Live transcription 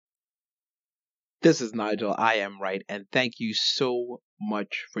This is Nigel. I am right. And thank you so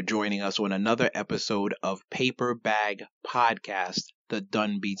much for joining us on another episode of Paper Bag Podcast, the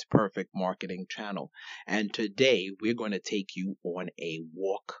Done Beats Perfect marketing channel. And today we're going to take you on a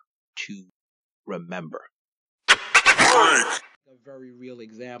walk to remember. A very real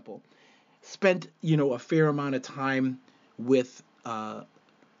example. Spent, a fair amount of time with a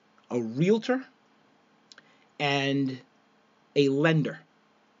realtor and a lender,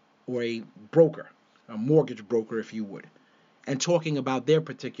 or a broker, a mortgage broker, if you would, and talking about their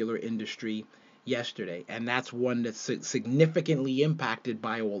particular industry yesterday. And that's one that's significantly impacted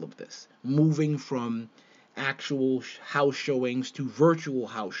by all of this, moving from actual house showings to virtual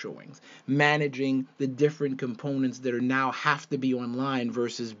house showings, managing the different components that are now have to be online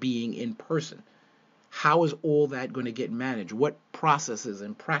versus being in person. How is all that going to get managed? What processes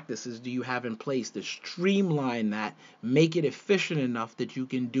and practices do you have in place to streamline that, make it efficient enough that you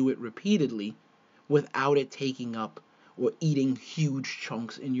can do it repeatedly without it taking up or eating huge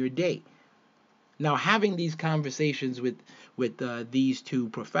chunks in your day? Now, having these conversations with these two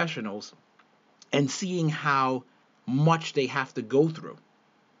professionals and seeing how much they have to go through,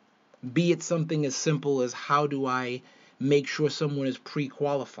 be it something as simple as how do I make sure someone is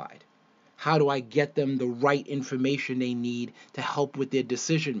pre-qualified? How do I get them the right information they need to help with their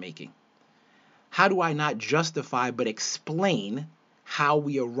decision making? How do I not justify but explain how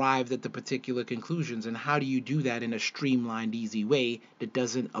we arrived at the particular conclusions, and how do you do that in a streamlined, easy way that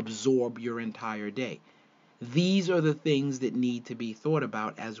doesn't absorb your entire day? These are the things that need to be thought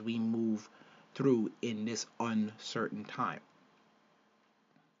about as we move through in this uncertain time.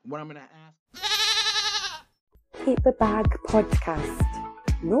 What I'm going to ask... Paper Bag Podcast.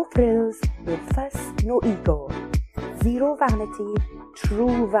 No frills, no fuss, no ego. Zero vanity,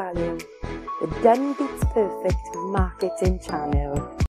 true value. The Done Beats Perfect marketing channel.